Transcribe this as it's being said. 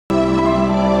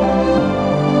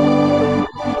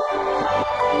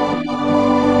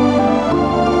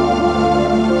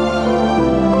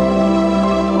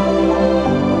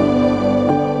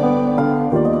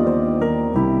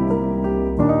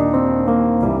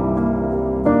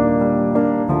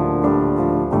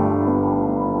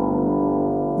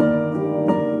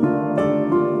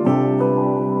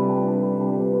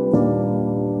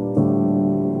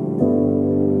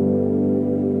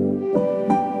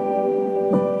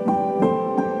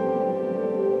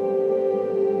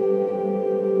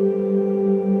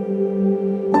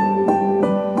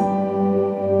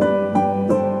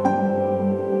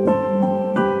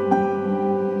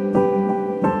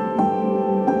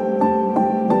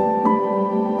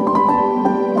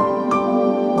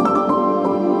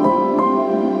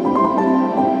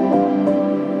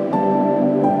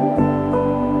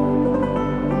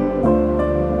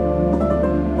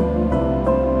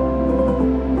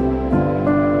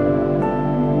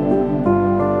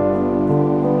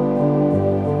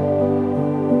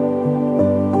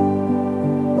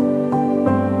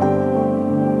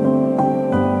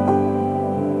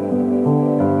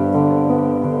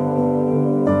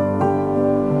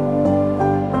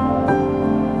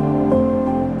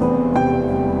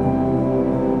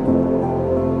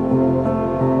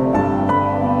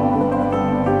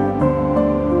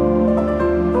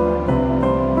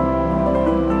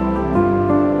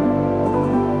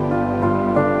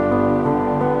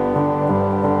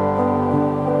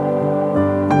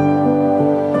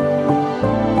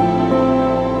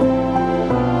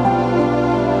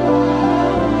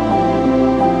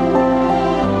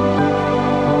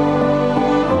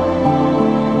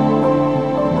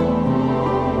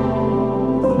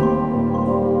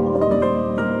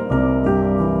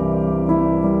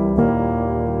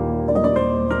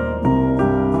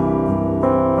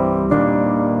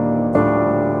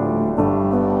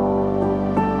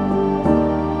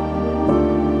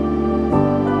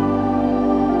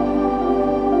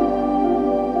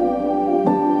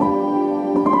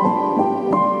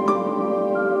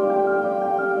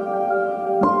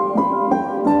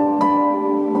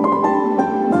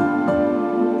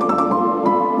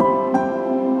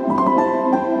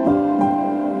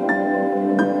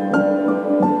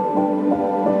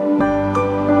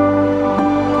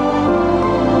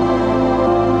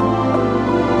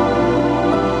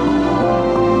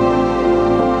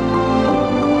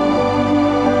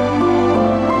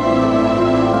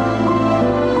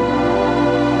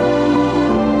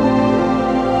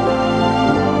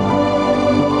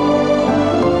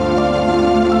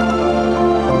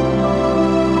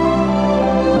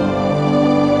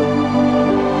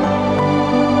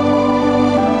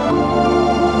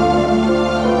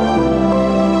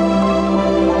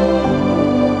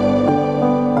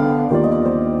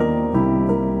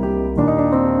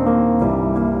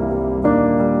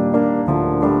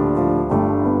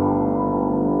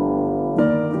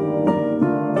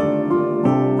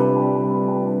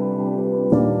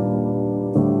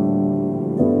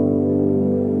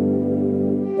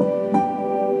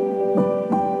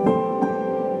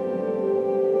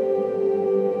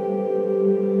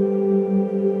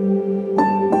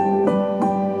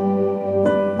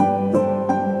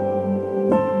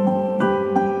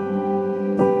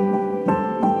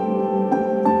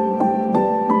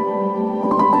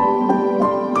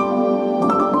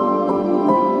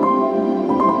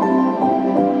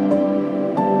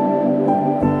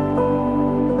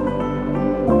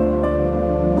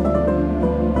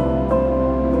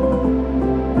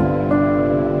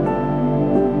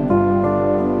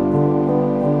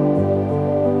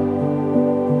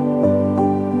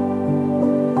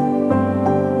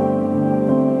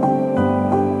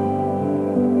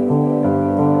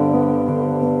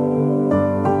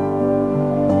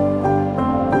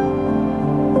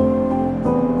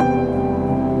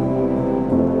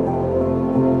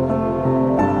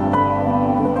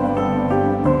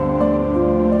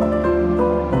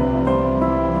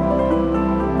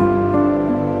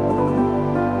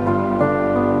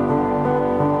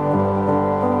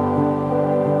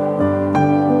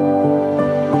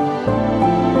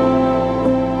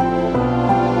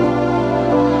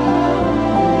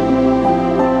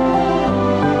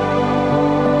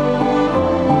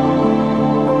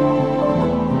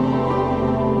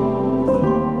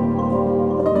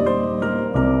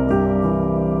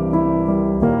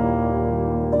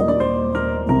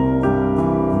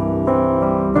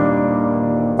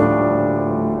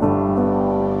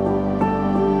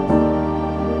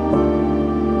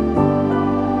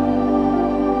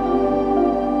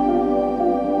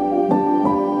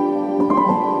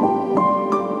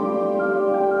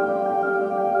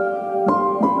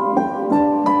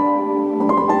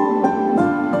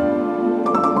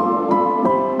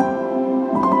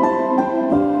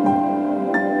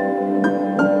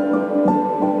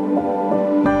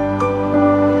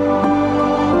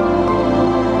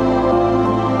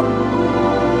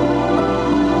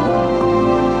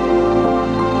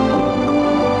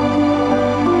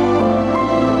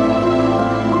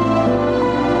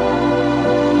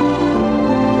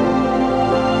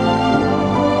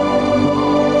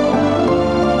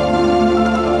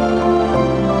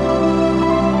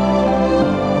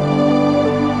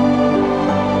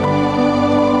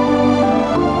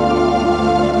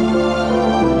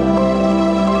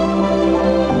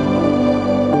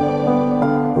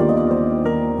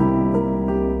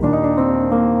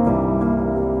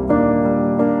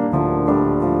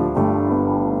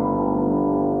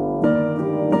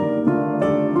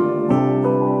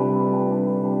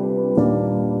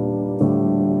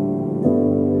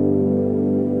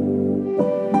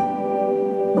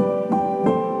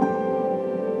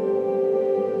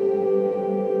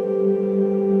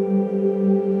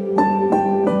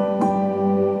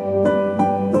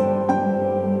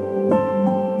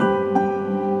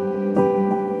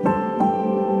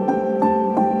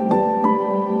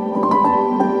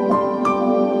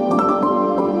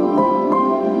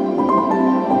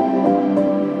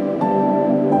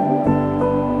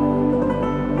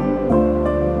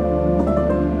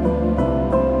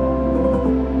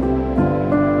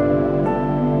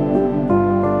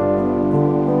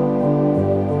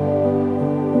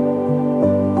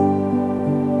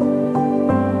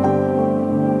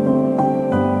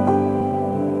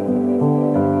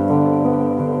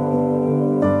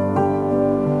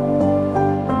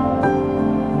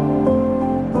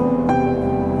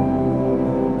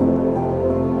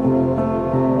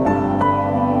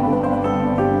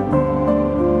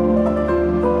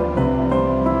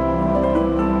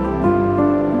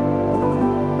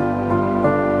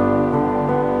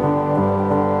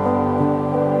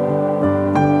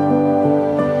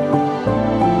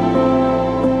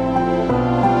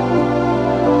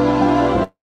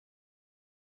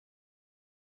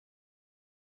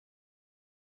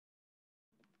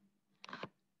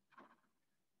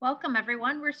Welcome,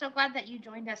 everyone. We're so glad that you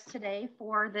joined us today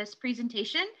for this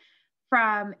presentation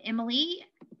from Emily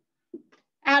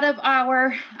out of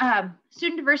our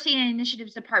Student Diversity and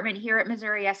Initiatives Department here at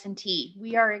Missouri S&T.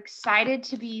 We are excited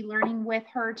to be learning with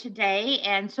her today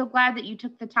and so glad that you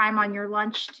took the time on your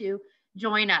lunch to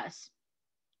join us.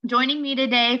 Joining me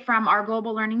today from our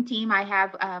Global Learning team, I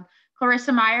have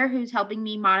Clarissa Meyer, who's helping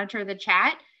me monitor the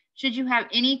chat. Should you have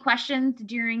any questions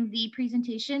during the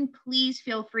presentation, please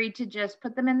feel free to just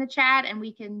put them in the chat and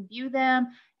we can view them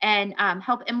and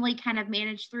help Emily kind of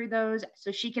manage through those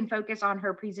so she can focus on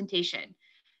her presentation.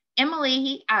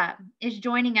 Emily is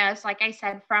joining us, like I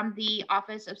said, from the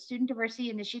Office of Student Diversity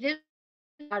Initiatives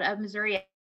out of Missouri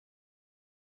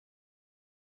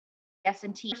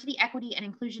S&T, Diversity, Equity, and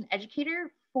Inclusion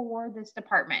Educator for this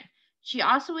department. She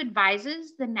also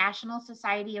advises the National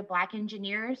Society of Black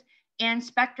Engineers and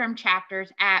Spectrum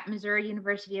chapters at Missouri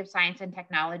University of Science and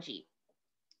Technology.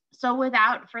 So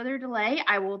without further delay,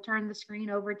 I will turn the screen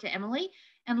over to Emily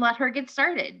and let her get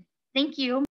started. Thank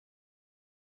you.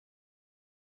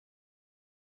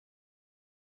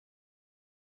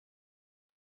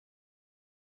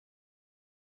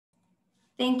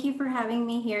 Thank you for having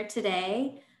me here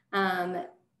today.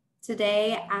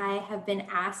 Today, I have been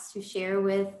asked to share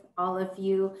with all of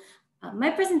you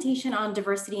my presentation on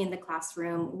diversity in the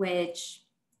classroom, which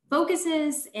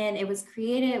focuses, and it was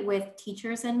created with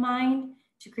teachers in mind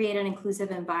to create an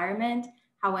inclusive environment.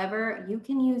 However, you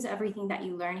can use everything that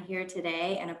you learn here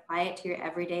today and apply it to your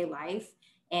everyday life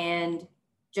and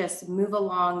just move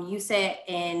along. Use it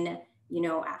in,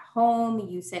 at home,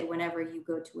 use it whenever you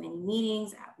go to any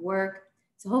meetings, at work.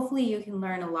 So hopefully you can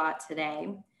learn a lot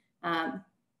today.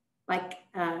 Like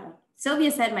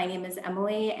Sylvia said, my name is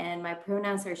Emily and my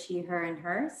pronouns are she, her, and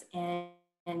hers.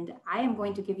 And I am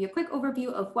going to give you a quick overview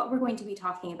of what we're going to be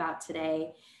talking about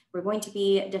today. We're going to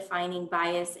be defining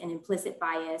bias and implicit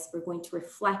bias. We're going to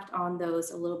reflect on those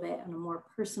a little bit on a more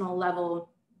personal level,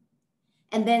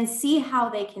 and then see how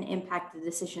they can impact the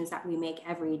decisions that we make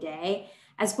every day,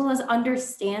 as well as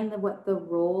understand what the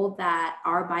role that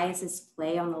our biases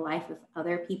play on the life of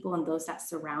other people and those that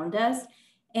surround us.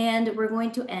 And we're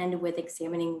going to end with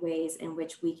examining ways in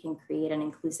which we can create an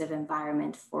inclusive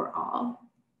environment for all.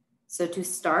 So to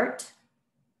start,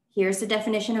 here's the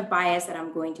definition of bias that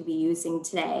I'm going to be using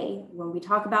today. When we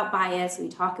talk about bias, we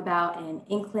talk about an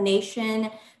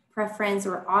inclination, preference,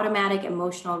 or automatic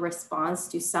emotional response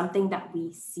to something that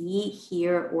we see,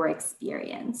 hear, or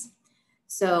experience.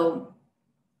 So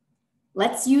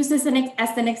let's use this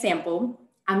as an example.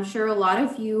 I'm sure a lot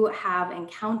of you have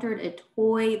encountered a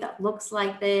toy that looks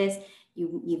like this.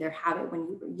 You either have it when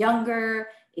you were younger,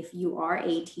 if you are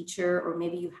a teacher, or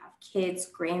maybe you have kids,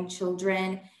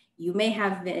 grandchildren. You may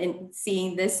have been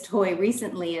seeing this toy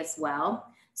recently as well.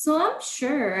 So I'm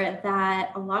sure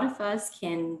that a lot of us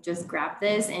can just grab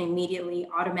this and immediately,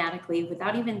 automatically,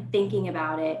 without even thinking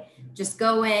about it, just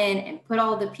go in and put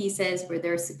all the pieces where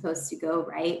they're supposed to go,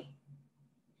 right?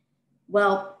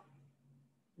 Well,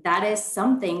 that is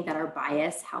something that our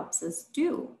bias helps us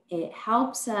do. It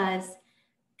helps us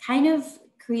kind of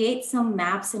create some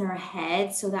maps in our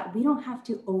head so that we don't have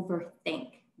to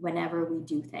overthink whenever we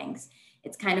do things.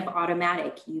 It's kind of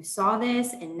automatic. You saw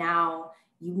this and now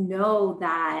you know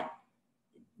that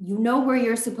you know where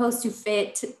you're supposed to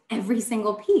fit every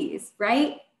single piece,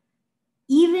 right?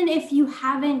 Even if you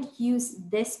haven't used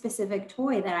this specific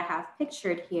toy that I have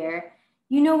pictured here,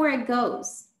 you know where it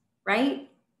goes, right?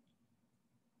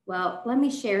 Well, let me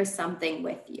share something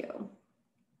with you.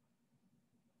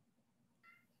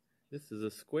 This is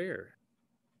a square.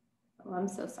 Oh, I'm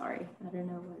so sorry. I don't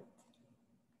know what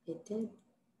it did.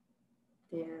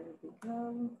 There we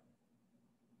go.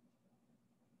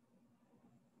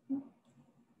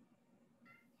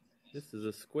 This is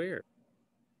a square.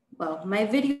 Well, my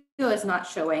video is not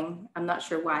showing. I'm not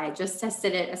sure why. I just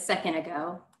tested it a second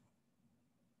ago.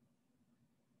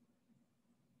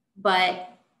 But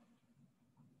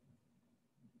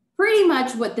pretty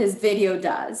much what this video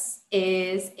does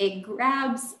is it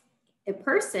grabs a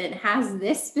person has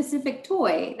this specific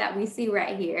toy that we see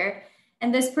right here.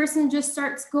 And this person just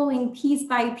starts going piece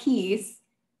by piece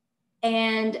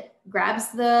and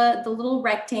grabs the little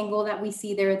rectangle that we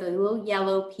see there, the little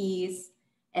yellow piece,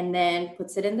 and then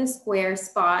puts it in the square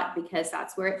spot because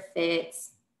that's where it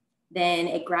fits. Then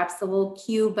it grabs the little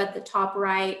cube at the top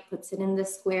right, puts it in the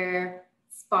square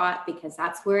spot because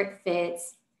that's where it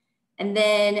fits. And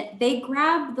then they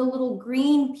grab the little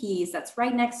green piece that's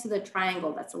right next to the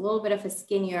triangle. That's a little bit of a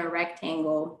skinnier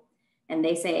rectangle. And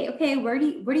they say, okay, where do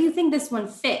you think this one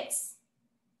fits?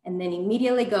 And then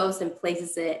immediately goes and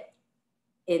places it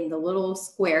in the little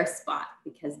square spot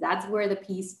because that's where the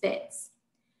piece fits.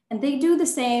 And they do the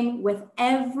same with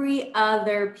every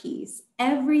other piece.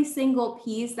 Every single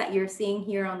piece that you're seeing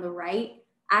here on the right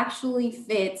actually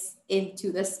fits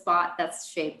into the spot that's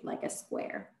shaped like a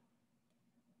square.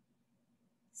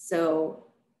 So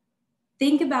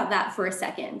think about that for a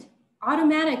second.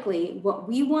 Automatically, what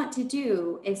we want to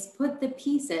do is put the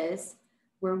pieces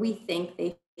where we think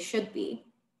they should be.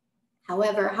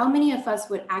 However, how many of us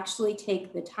would actually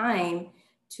take the time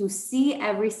to see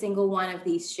every single one of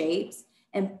these shapes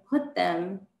and put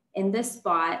them in the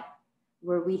spot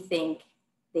where we think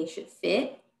they should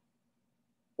fit?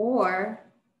 Or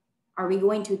are we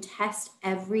going to test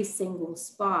every single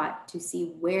spot to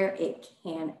see where it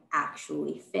can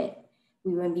actually fit?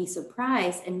 We would be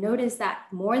surprised and notice that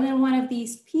more than one of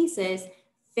these pieces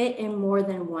fit in more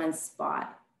than one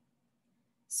spot.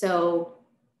 So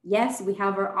yes, we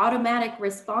have our automatic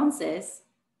responses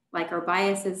like our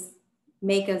biases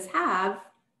make us have,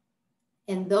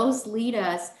 and those lead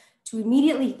us to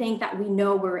immediately think that we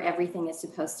know where everything is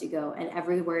supposed to go and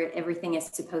everywhere everything is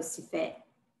supposed to fit.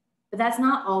 But that's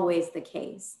not always the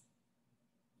case.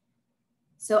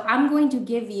 So I'm going to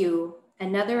give you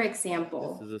another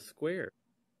example. This is a square.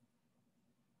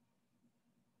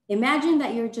 Imagine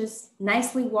that you're just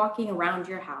nicely walking around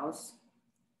your house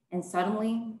and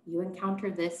suddenly you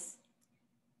encounter this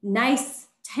nice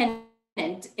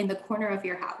tenant in the corner of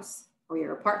your house or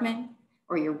your apartment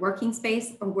or your working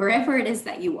space or wherever it is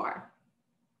that you are.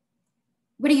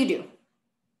 What do?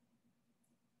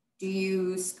 Do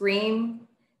you scream?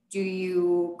 Do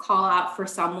you call out for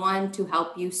someone to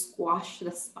help you squash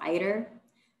the spider?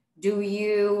 Do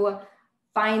you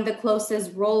find the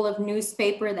closest roll of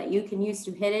newspaper that you can use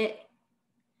to hit it?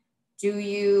 Do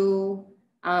you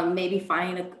maybe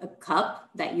find a cup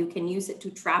that you can use it to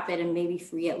trap it and maybe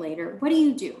free it later? What do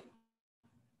you do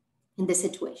in this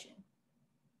situation?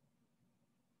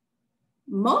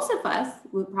 Most of us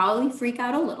would probably freak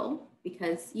out a little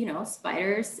because, you know,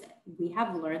 spiders, we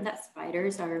have learned that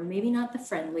spiders are maybe not the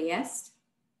friendliest.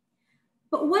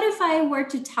 But what if I were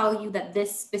to tell you that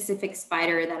this specific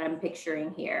spider that I'm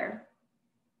picturing here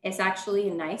is actually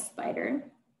a nice spider?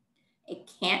 It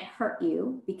can't hurt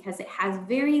you because it has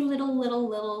very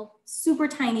little, super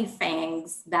tiny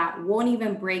fangs that won't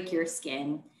even break your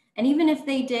skin. And even if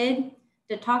they did,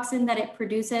 the toxin that it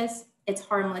produces, it's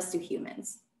harmless to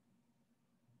humans.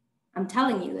 I'm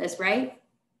telling you this, right?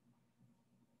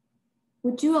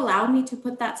 Would you allow me to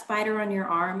put that spider on your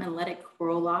arm and let it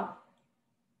crawl up?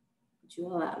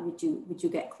 Would you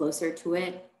get closer to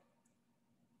it?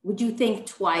 Would you think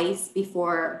twice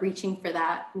before reaching for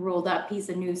that rolled up piece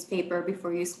of newspaper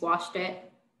before you squashed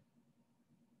it?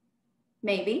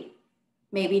 Maybe,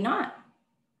 maybe not.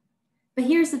 But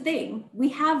here's the thing, we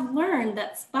have learned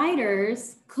that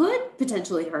spiders could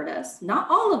potentially hurt us. Not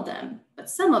all of them, but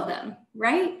some of them,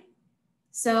 right?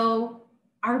 So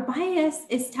our bias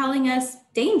is telling us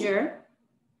danger,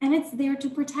 and it's there to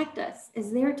protect us.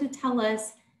 It's there to tell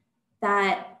us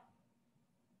that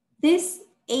this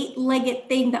 8-legged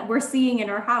thing that we're seeing in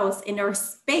our house, in our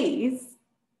space,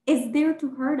 is there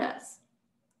to hurt us.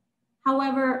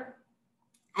 However,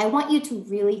 I want you to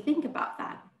really think about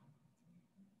that.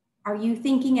 Are you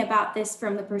thinking about this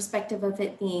from the perspective of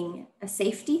it being a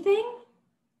safety thing?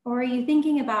 Or are you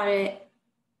thinking about it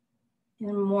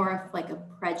in more of like a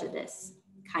prejudice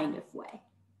kind of way?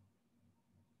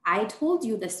 I told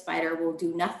you the spider will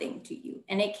do nothing to you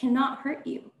and it cannot hurt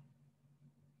you.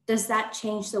 Does that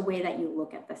change the way that you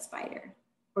look at the spider,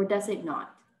 or does it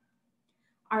not?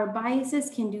 Our biases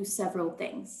can do several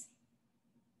things.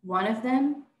 One of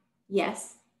them,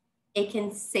 yes, it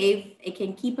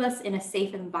can keep us in a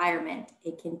safe environment.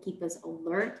 It can keep us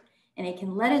alert, and it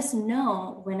can let us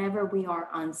know whenever we are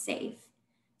unsafe.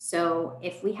 So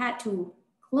if we had to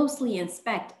closely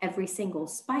inspect every single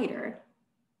spider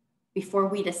before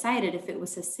we decided if it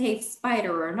was a safe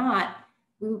spider or not,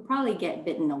 we would probably get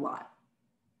bitten a lot.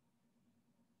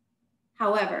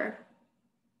 However,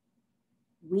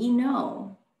 we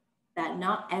know that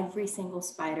not every single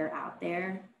spider out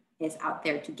there is out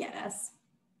there to get us.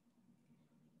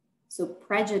 So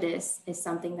prejudice is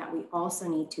something that we also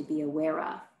need to be aware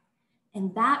of.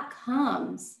 And that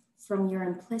comes from your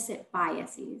implicit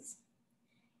biases.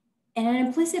 And an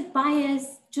implicit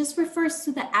bias just refers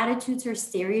to the attitudes or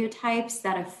stereotypes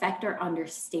that affect our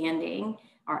understanding,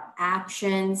 our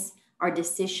actions, our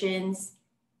decisions,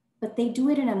 but they do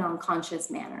it in an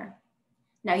unconscious manner.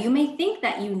 Now, you may think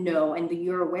that you know and that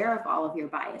you're aware of all of your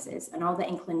biases and all the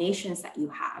inclinations that you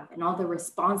have and all the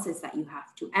responses that you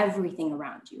have to everything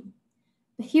around you.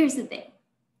 But here's the thing.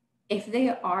 If they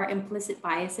are implicit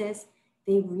biases,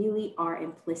 they really are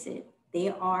implicit. They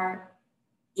are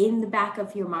in the back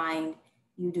of your mind.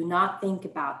 You do not think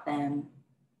about them.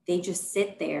 They just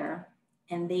sit there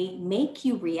and they make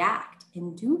you react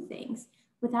and do things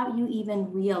without you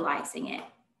even realizing it.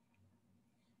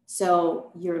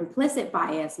 So your implicit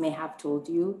bias may have told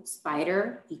you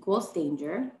spider equals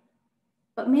danger,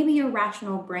 but maybe your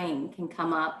rational brain can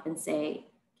come up and say,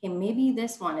 okay, maybe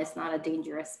this one is not a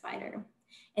dangerous spider.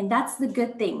 And that's the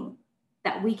good thing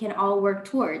that we can all work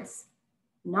towards.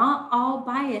 Not all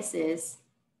biases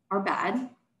are bad.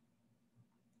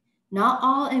 Not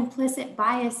all implicit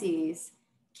biases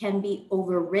can be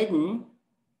overridden,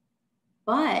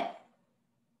 but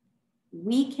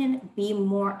we can be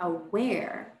more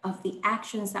aware of the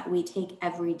actions that we take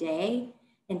every day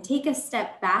and take a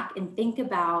step back and think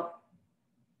about,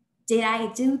 did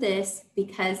I do this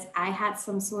because I had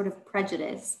some sort of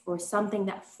prejudice or something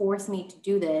that forced me to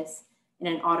do this in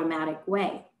an automatic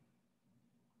way?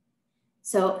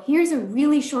 So here's a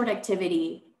really short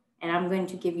activity, and I'm going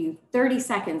to give you 30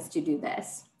 seconds to do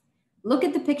this. Look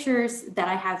at the pictures that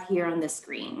I have here on the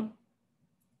screen.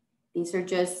 These are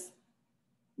just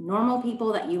normal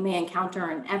people that you may encounter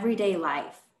in everyday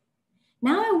life.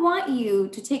 Now I want you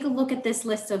to take a look at this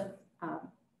list of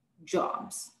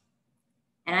jobs.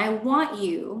 And I want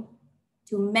you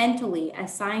to mentally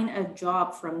assign a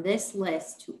job from this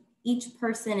list to each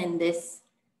person in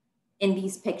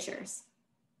these pictures.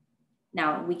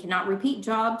 Now, we cannot repeat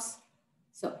jobs,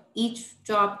 so each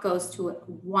job goes to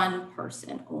one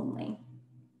person only.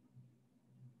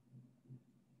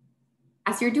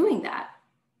 As you're doing that,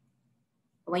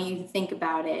 when you think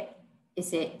about it,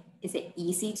 is it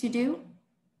easy to do?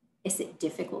 Is it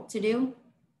difficult to do?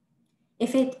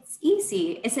 If it's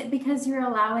easy, is it because you're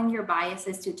allowing your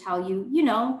biases to tell you, you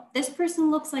know, this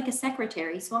person looks like a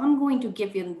secretary, so I'm going to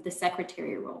give you the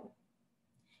secretary role?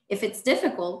 If it's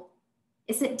difficult,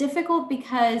 is it difficult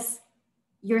because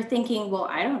you're thinking, well,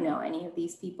 I don't know any of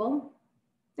these people.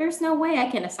 There's no way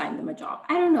I can assign them a job.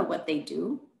 I don't know what they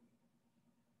do.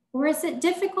 Or is it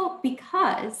difficult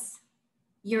because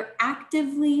you're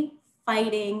actively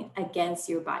fighting against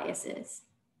your biases?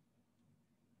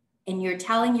 And you're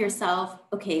telling yourself,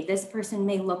 okay, this person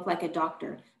may look like a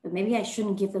doctor, but maybe I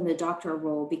shouldn't give them the doctor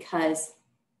role because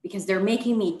they're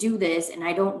making me do this, and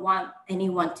I don't want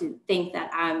anyone to think that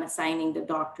I'm assigning the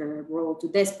doctor role to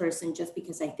this person just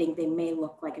because I think they may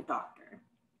look like a doctor.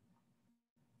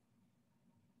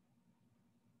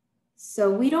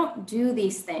 So we don't do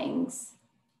these things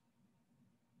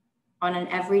on an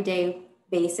everyday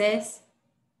basis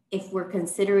if we're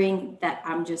considering that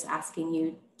I'm just asking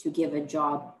you to give a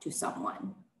job to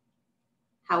someone.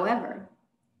 However,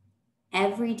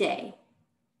 every day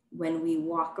when we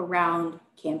walk around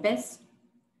campus,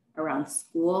 around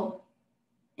school,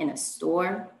 in a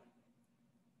store,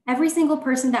 every single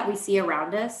person that we see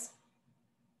around us,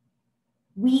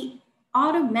 we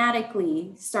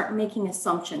automatically start making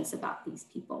assumptions about these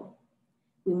people.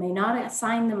 We may not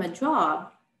assign them a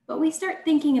job, but we start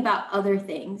thinking about other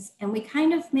things, and we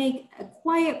kind of make a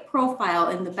quiet profile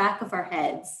in the back of our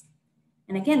heads.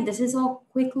 And again, this is all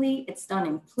quickly, it's done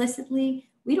implicitly.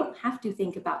 We don't have to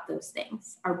think about those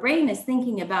things. Our brain is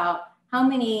thinking about how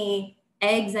many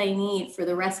eggs I need for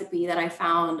the recipe that I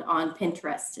found on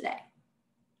Pinterest today.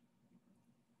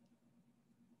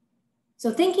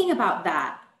 So thinking about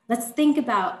that,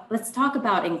 let's talk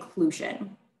about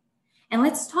inclusion. And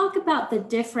let's talk about the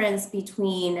difference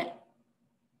between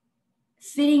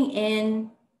fitting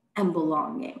in and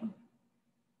belonging.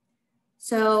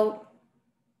 So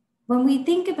when we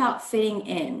think about fitting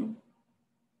in,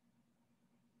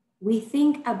 we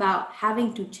think about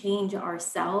having to change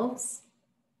ourselves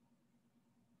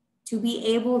to be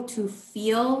able to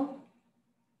feel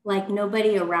like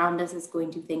nobody around us is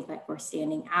going to think that we're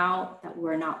standing out, that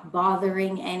we're not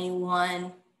bothering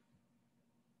anyone.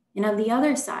 And on the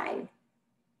other side,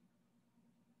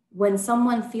 when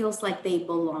someone feels like they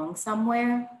belong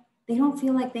somewhere, they don't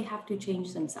feel like they have to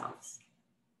change themselves.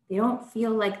 They don't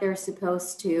feel like they're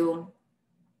supposed to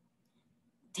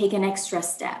take an extra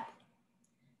step.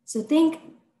 So think,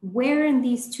 where in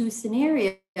these two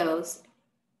scenarios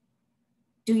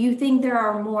do you think there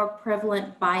are more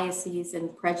prevalent biases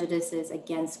and prejudices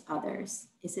against others?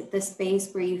 Is it the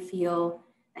space where you feel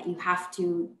that you have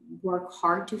to work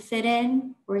hard to fit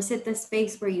in? Or is it the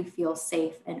space where you feel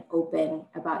safe and open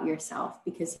about yourself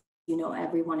because you know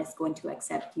everyone is going to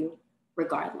accept you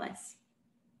regardless?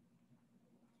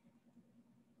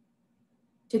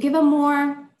 To give a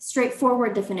more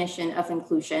straightforward definition of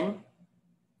inclusion,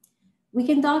 we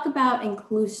can talk about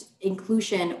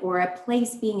inclusion or a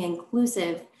place being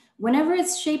inclusive whenever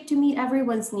it's shaped to meet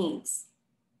everyone's needs.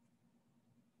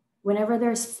 Whenever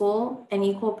there's full and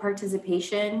equal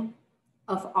participation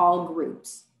of all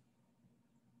groups.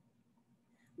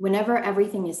 whenever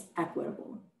everything is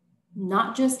equitable,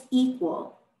 not just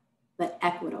equal, but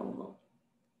equitable.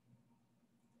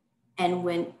 And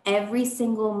when every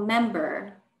single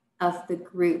member of the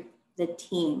group, the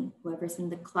team, whoever's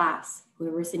in the class,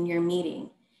 whoever's in your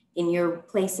meeting, in your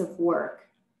place of work,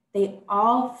 they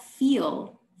all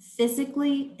feel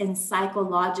physically and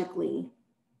psychologically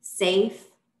safe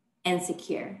and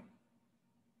secure.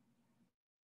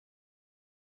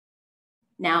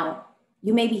 Now,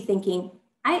 you may be thinking,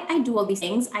 I do all these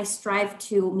things. I strive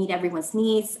to meet everyone's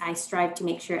needs. I strive to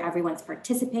make sure everyone's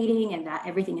participating and that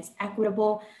everything is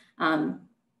equitable.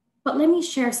 But let me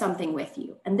share something with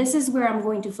you. And this is where I'm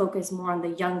going to focus more on the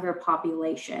younger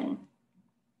population.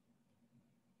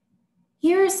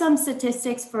 Here are some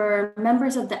statistics for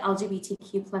members of the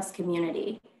LGBTQ+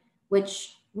 community,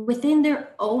 which within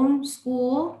their own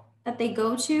school that they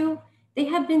go to, they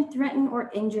have been threatened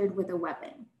or injured with a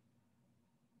weapon.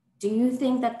 Do you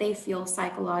think that they feel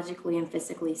psychologically and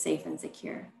physically safe and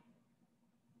secure?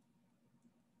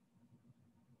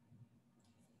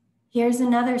 Here's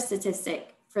another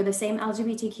statistic for the same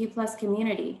LGBTQ+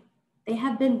 community. They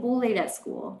have been bullied at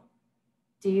school.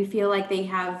 Do you feel like they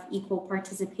have equal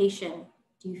participation?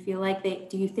 Do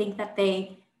you think that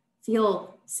they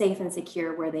feel safe and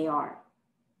secure where they are?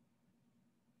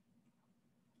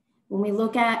 When we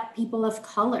look at people of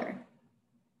color,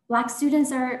 Black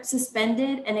students are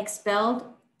suspended and expelled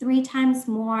 3 times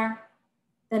more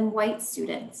than white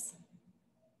students.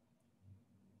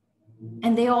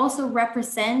 And they also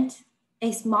represent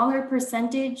a smaller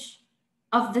percentage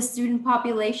of the student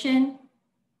population,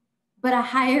 but a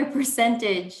higher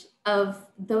percentage of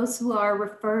those who are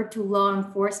referred to law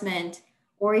enforcement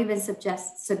or even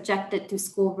subjected to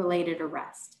school-related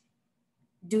arrest.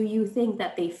 Do you think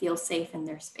that they feel safe in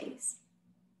their space?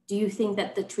 Do you think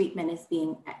that the treatment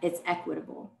is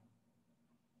equitable?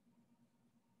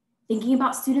 Thinking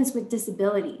about students with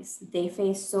disabilities, they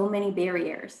face so many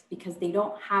barriers because they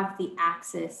don't have the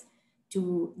access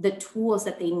to the tools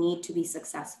that they need to be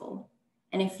successful.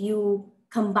 And if you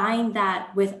combine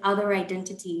that with other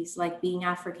identities like being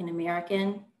African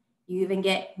American, you even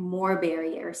get more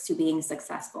barriers to being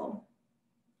successful.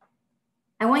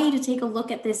 I want you to take a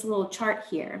look at this little chart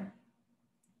here.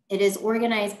 It is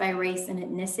organized by race and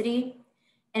ethnicity,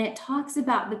 and it talks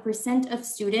about the percent of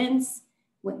students.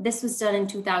 This was done in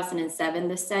 2007,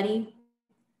 the study,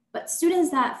 but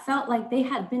students that felt like they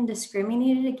had been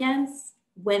discriminated against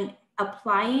when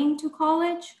applying to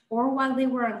college or while they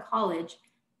were in college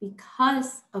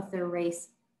because of their race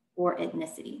or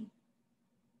ethnicity.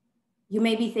 You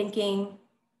may be thinking,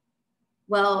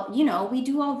 well, we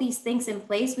do all these things in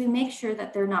place. We make sure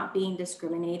that they're not being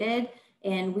discriminated,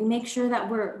 and we make sure that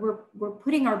we're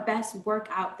putting our best work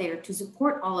out there to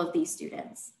support all of these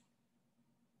students.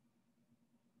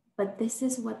 But this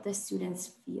is what the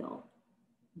students feel.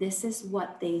 This is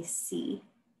what they see.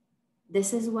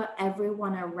 This is what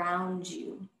everyone around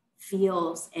you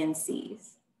feels and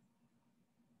sees.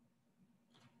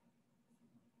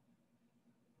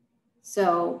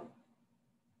 So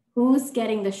who's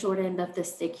getting the short end of the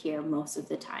stick here most of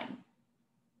the time?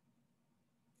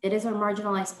 It is our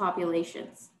marginalized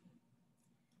populations.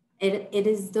 It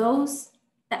is those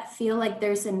that feel like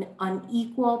there's an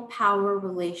unequal power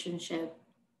relationship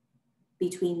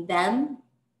between them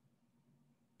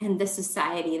and the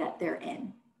society that they're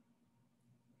in.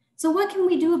 So what can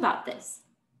we do about this?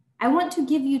 I want to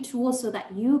give you tools so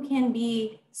that you can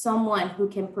be someone who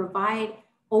can provide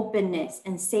openness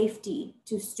and safety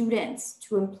to students,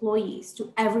 to employees,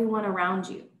 to everyone around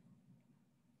you.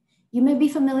 You may be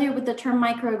familiar with the term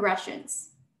microaggressions,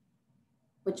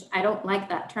 which I don't like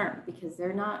that term because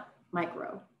they're not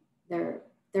micro, they're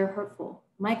hurtful.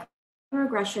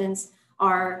 Microaggressions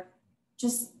are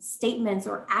just statements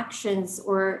or actions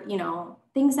or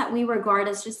things that we regard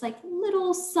as just like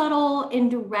little subtle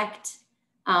indirect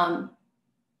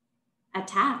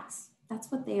attacks. That's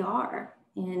what they are,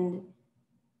 and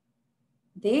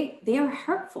they are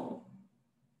hurtful.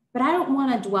 But I don't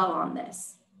want to dwell on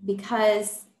this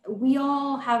because we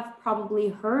all have probably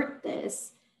heard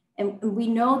this, and we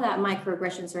know that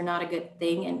microaggressions are not a good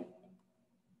thing. And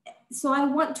so I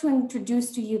want to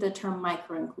introduce to you the term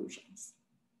microinclusions.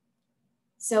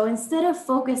 So instead of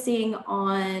focusing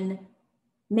on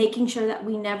making sure that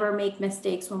we never make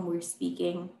mistakes when we're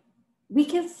speaking, we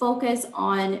can focus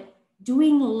on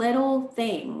doing little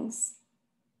things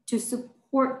to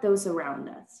support those around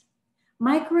us.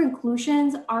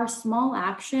 Microinclusions are small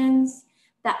actions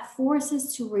that force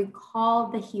us to recall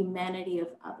the humanity of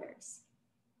others.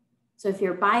 So if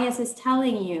your bias is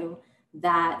telling you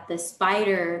that the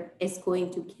spider is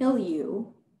going to kill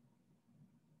you,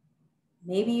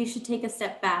 maybe you should take a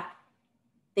step back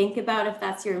Think about if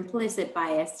that's your implicit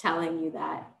bias telling you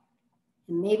that.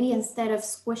 And maybe instead of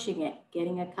squishing it,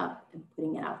 getting a cup and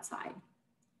putting it outside.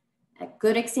 A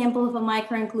good example of a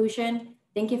micro-inclusion,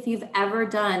 think if you've ever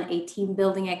done a team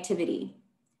building activity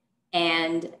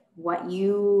and what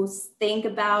you think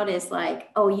about is like,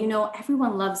 oh, you know,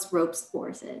 everyone loves ropes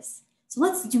courses. So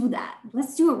let's do that.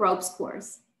 Let's do a ropes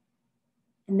course.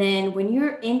 And then when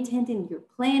you're intent and you're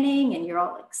planning and you're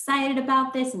all excited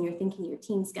about this and you're thinking your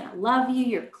team's gonna love you,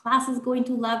 your class is going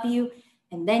to love you,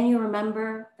 and then you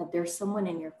remember that there's someone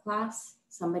in your class,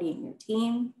 somebody in your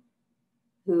team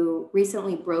who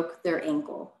recently broke their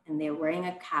ankle and they're wearing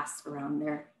a cast around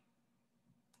their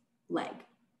leg.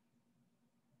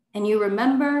 And you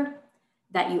remember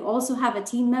that you also have a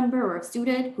team member or a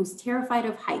student who's terrified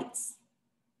of heights.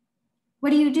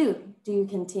 What do? Do you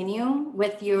continue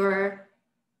with your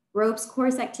ropes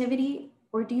course activity,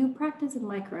 or do you practice a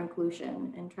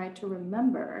micro-inclusion and try to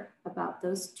remember about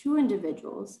those two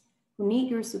individuals who need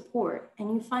your support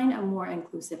and you find a more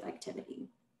inclusive activity?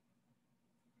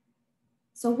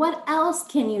 So what else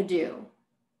can you do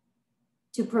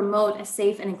to promote a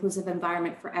safe and inclusive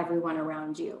environment for everyone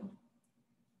around you?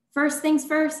 First things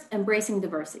first, embracing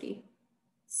diversity.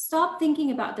 Stop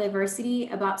thinking about diversity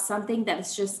about something that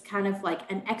is just kind of like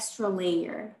an extra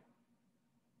layer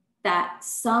that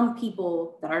some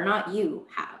people that are not you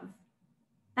have.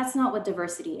 That's not what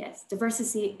diversity is.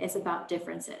 Diversity is about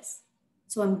differences.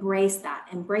 So embrace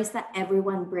that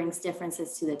everyone brings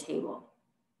differences to the table.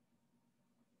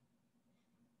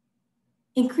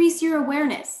 Increase your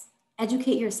awareness,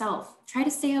 educate yourself, try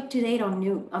to stay up to date on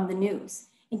the news,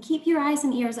 and keep your eyes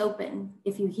and ears open.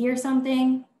 If you hear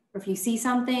something or if you see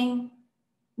something,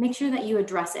 make sure that you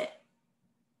address it.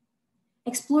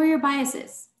 Explore your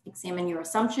biases, examine your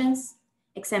assumptions,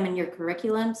 examine your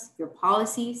curriculums, your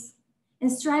policies, and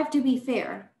strive to be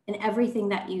fair in everything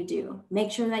that you do.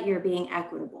 Make sure that you're being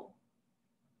equitable.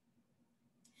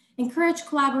 Encourage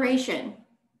collaboration.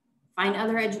 Find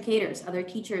other educators, other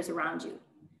teachers around you.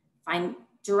 Find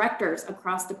directors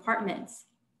across departments.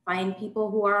 Find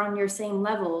people who are on your same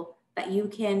level that you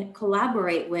can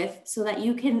collaborate with so that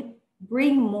you can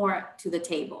bring more to the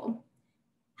table.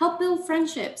 Help build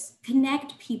friendships,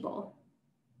 connect people.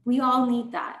 We all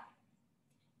need that.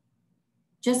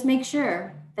 Just make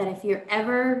sure that if you're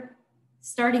ever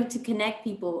starting to connect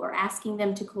people or asking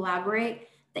them to collaborate,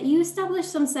 that you establish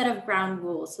some set of ground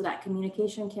rules so that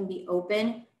communication can be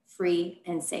open, free,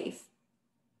 and safe.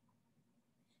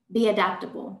 Be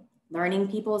adaptable. Learning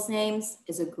people's names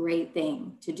is a great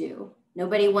thing to do.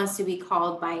 Nobody wants to be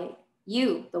called by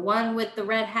you, the one with the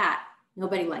red hat.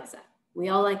 Nobody likes that. We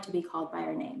all like to be called by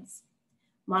our names.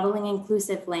 Modeling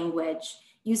inclusive language,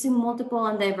 using multiple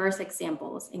and diverse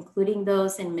examples, including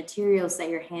those in materials that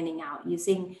you're handing out,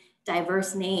 using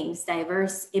diverse names,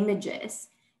 diverse images,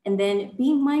 and then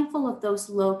being mindful of those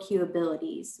low Q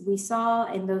abilities. We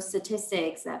saw in those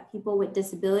statistics that people with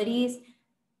disabilities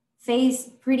face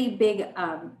pretty big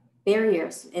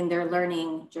barriers in their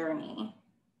learning journey.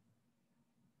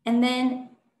 And then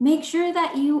make sure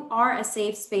that you are a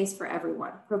safe space for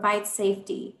everyone. Provide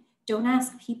safety. Don't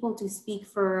ask people to speak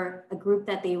for a group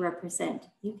that they represent.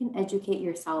 You can educate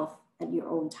yourself at your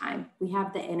own time. We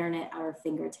have the internet at our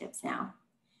fingertips now.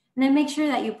 And then make sure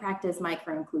that you practice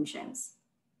micro-inclusions.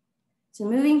 So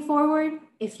moving forward,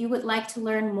 if you would like to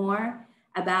learn more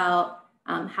about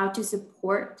how to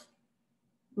support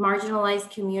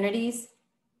marginalized communities,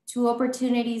 two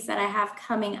opportunities that I have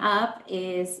coming up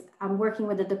is I'm working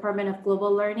with the Department of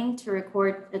Global Learning to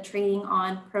record a training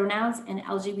on pronouns and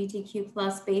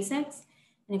LGBTQ+ basics.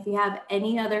 And if you have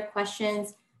any other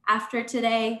questions after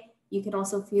today, you can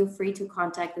also feel free to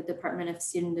contact the Department of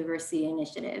Student Diversity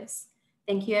Initiatives.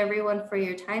 Thank you everyone for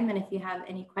your time. And if you have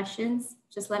any questions,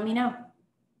 just let me know.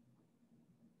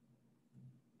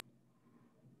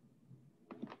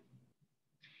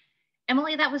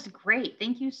 Emily, that was great.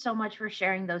 Thank you so much for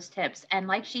sharing those tips. And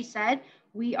like she said,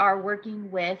 we are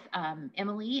working with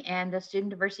Emily and the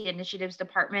Student Diversity Initiatives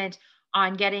Department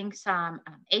on getting some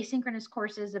asynchronous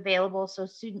courses available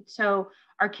so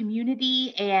our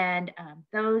community and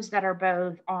those that are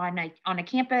both on a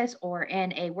campus or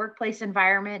in a workplace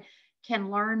environment can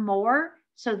learn more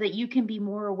so that you can be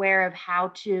more aware of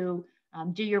how to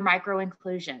do your micro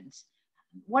inclusions.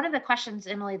 One of the questions,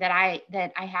 Emily, that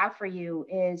I have for you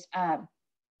is,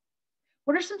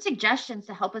 what are some suggestions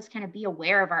to help us kind of be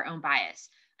aware of our own bias?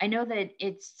 I know that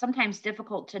it's sometimes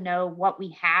difficult to know what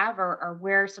we have or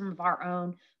where some of our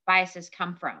own biases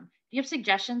come from. Do you have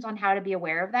suggestions on how to be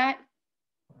aware of that?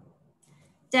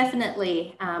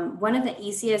 Definitely. One of the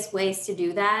easiest ways to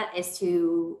do that is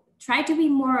to try to be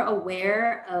more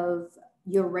aware of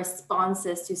your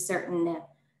responses to certain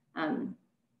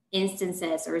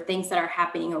instances or things that are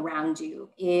happening around you.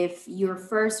 If your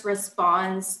first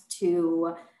response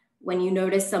to when you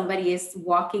notice somebody is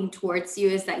walking towards you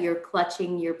is that you're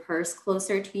clutching your purse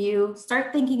closer to you,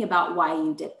 start thinking about why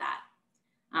you did that.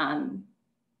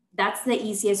 That's the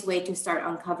easiest way to start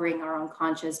uncovering our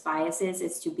unconscious biases,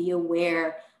 is to be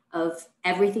aware of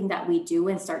everything that we do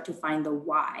and start to find the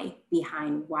why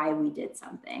behind why we did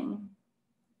something.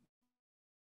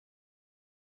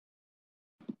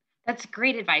 That's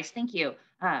great advice. Thank you.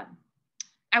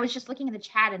 I was just looking in the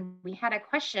chat and we had a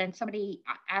question, somebody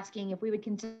asking if we would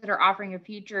consider offering a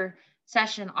future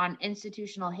session on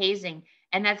institutional hazing.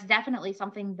 And that's definitely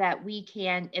something that we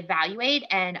can evaluate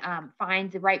and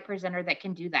find the right presenter that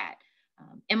can do that.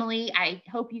 Emily, I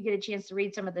hope you get a chance to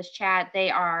read some of this chat. They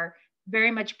are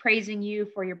very much praising you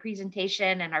for your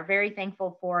presentation and are very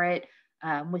thankful for it,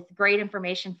 with great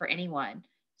information for anyone.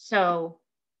 So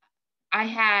I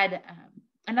had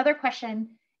another question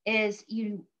is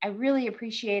I really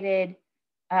appreciated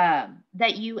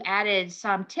that you added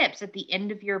some tips at the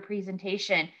end of your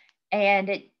presentation,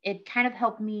 and it kind of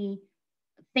helped me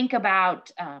think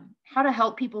about how to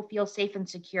help people feel safe and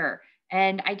secure.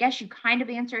 And I guess you kind of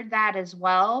answered that as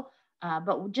well,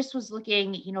 but just was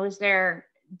looking, is there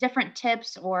different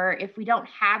tips, or if we don't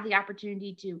have the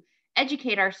opportunity to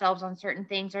educate ourselves on certain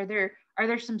things, are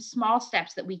there some small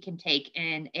steps that we can take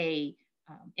in a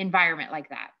environment like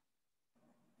that?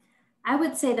 I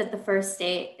would say that the first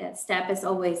step is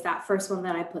always that first one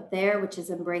that I put there, which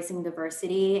is embracing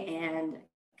diversity and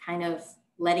kind of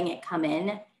letting it come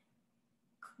in.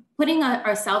 Putting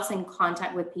ourselves in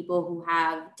contact with people who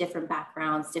have different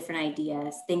backgrounds, different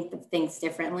ideas, think of things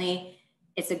differently.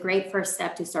 It's a great first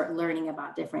step to start learning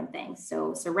about different things.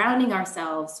 So surrounding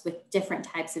ourselves with different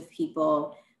types of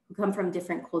people who come from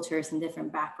different cultures and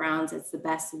different backgrounds, it's the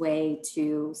best way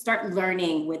to start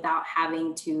learning without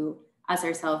having to us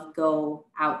ourselves go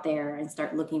out there and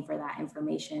start looking for that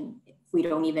information if we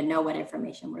don't even know what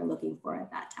information we're looking for at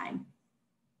that time.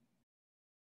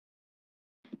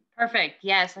 Perfect.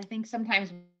 Yes, I think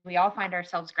sometimes we all find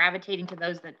ourselves gravitating to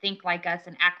those that think like us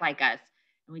and act like us.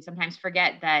 And we sometimes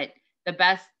forget that the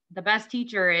best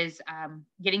teacher is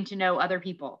getting to know other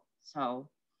people. So,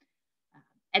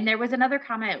 and there was another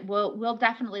comment. We'll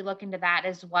definitely look into that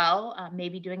as well.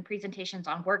 Maybe doing presentations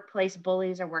on workplace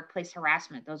bullies or workplace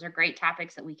harassment. Those are great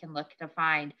topics that we can look to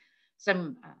find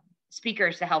some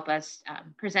speakers to help us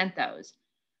present those.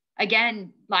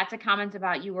 Again, lots of comments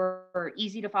about you were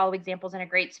easy to follow examples and a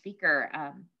great speaker.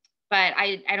 But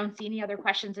I don't see any other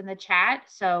questions in the chat.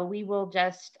 So we will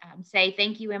just say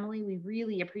thank you, Emily. We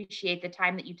really appreciate the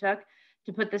time that you took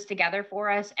to put this together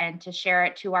for us and to share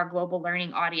it to our global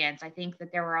learning audience. I think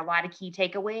that there were a lot of key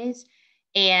takeaways,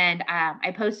 and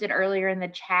I posted earlier in the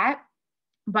chat,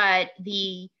 but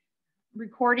the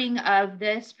recording of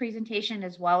this presentation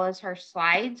as well as her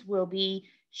slides will be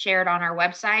shared on our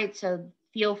website. So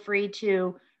feel free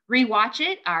to rewatch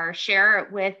it or share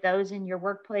it with those in your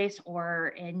workplace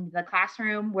or in the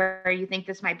classroom where you think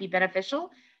this might be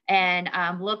beneficial, and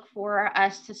look for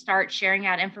us to start sharing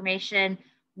out information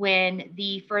when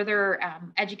the further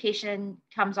education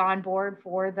comes on board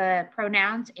for the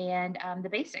pronouns and the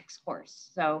basics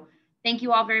course. So thank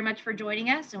you all very much for joining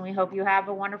us, and we hope you have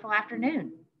a wonderful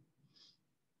afternoon.